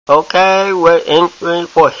Okay, we're entering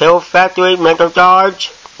for Hill Factory mental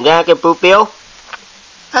charge. Negative Beetle.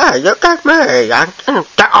 Hey, you got me.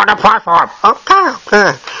 Get on the platform.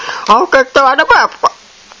 Okay. Okay, get on the platform.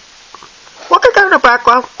 What can get on the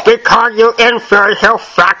platform? Because you inferior Hill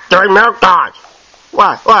Factory mental charge.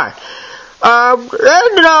 Why?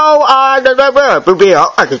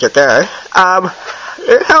 Beetle, I can check there.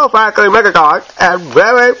 Hill Factory mental charge, and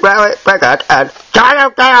very good, and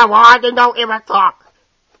don't care why you don't even talk.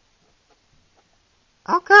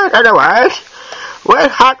 Okay, anyways, we're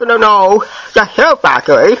happy to know the Hill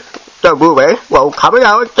Factory, the movie, will come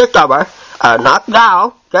out this summer, not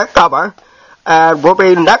now, this summer, and will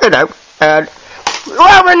be negative, and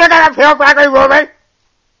will be negative Hill Factory movie?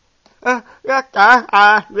 Yes,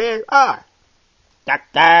 sir, we are. Just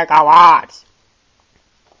take awards.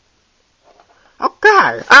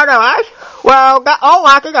 Okay, anyways, well, that's all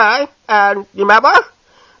I today, and remember,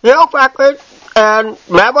 Hill Factory, and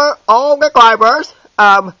remember all the drivers,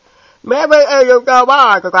 maybe if you go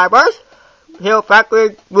by subscribers, Hill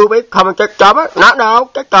Factory will be coming this summer, not now,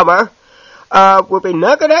 this summer, will be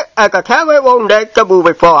negative, and the camera will make the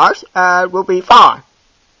movie for us, and will be fine.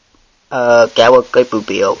 That was good,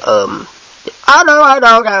 Beetle. I know,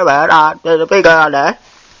 but there's a big guy on there.